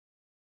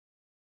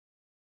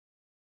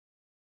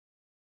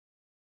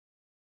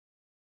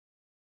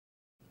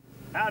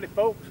Howdy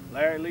folks,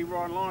 Larry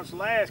Leroy Lawrence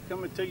Lash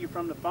coming to you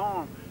from the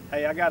farm.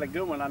 Hey, I got a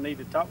good one I need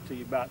to talk to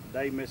you about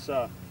today.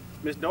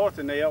 Miss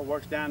Dorothy Nell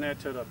works down there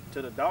to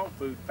the dog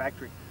food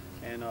factory,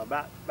 and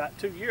about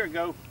 2 years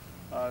ago,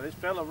 this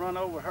fella run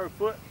over her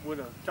foot with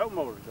a tow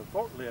motor, the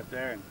forklift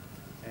there,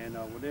 and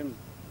with them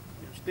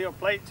steel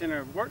plates in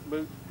her work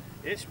boots,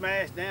 it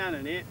smashed down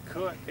and it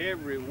cut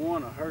every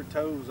one of her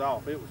toes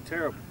off. It was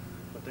terrible.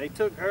 But they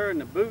took her and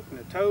the boot and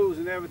the toes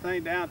and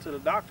everything down to the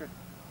doctor.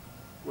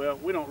 Well,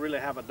 we don't really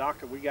have a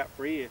doctor. We got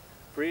Fred.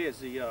 Fred's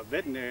the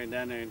veterinarian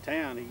down there in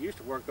town. He used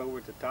to work over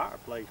at the tire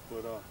place,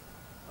 but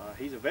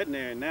he's a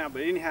veterinarian now.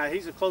 But anyhow,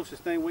 he's the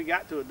closest thing we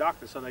got to a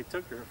doctor. So they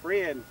took her to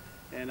Fred,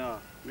 and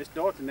Miss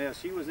Dorothy Nell,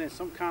 she was in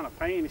some kind of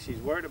pain, and she's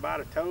worried about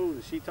her toes.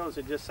 And she told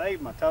us, just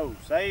save my toes,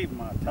 save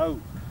my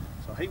toes.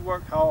 So he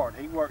worked hard.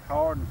 He worked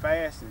hard and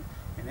fast,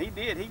 and he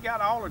did. He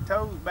got all her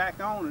toes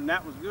back on, and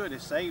that was good.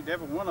 It saved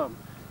every one of them,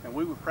 and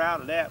we were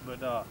proud of that.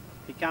 But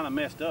he kind of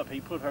messed up.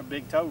 He put her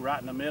big toe right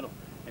in the middle,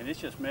 and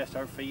it's just messed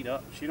her feet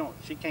up.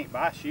 She can't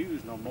buy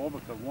shoes no more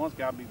because one's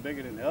got to be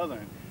bigger than the other.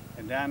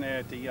 And down there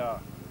at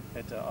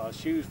the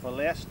Shoes for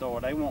Less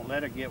store, they won't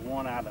let her get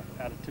one out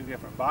of 2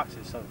 different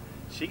boxes. So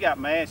she got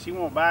mad. She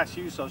won't buy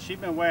shoes, so she's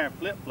been wearing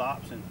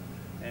flip-flops,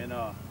 and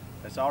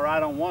it's all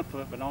right on one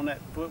foot, but on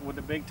that foot with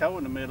the big toe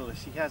in the middle,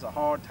 she has a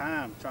hard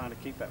time trying to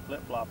keep that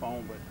flip-flop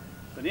on.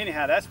 But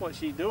anyhow, that's what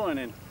she's doing,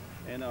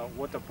 and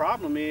what the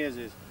problem is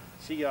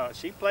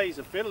she plays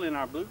the fiddle in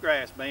our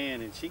bluegrass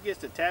band, and she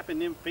gets to tapping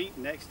them feet,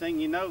 and next thing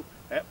you know,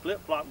 that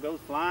flip-flop goes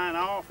flying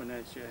off, and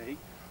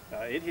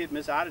it hit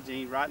Miss Ida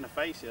Jean right in the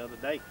face the other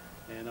day,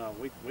 and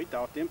we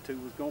thought them two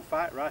was gonna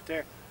fight right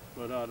there.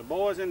 But the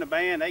boys in the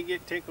band, they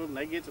get tickled and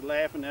they get to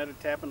laughing at her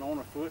tapping on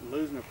her foot and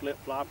losing her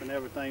flip-flop and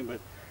everything, but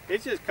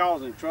it's just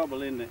causing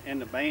trouble in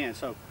the band.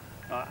 So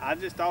I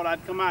just thought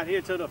I'd come out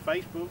here to the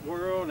Facebook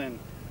world and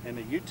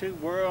the YouTube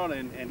world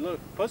and look,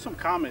 put some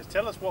comments,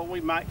 tell us what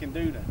we can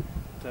do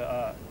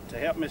to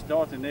help Miss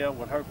Dorothy Nell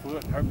with her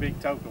foot and her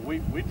big toe, because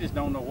we just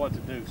don't know what to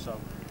do.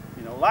 So,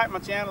 like my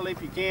channel if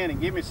you can,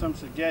 and give me some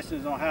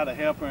suggestions on how to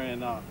help her.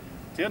 And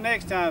till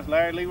next time,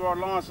 Larry Leroy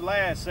Lawrence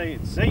Lash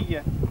saying, see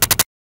ya.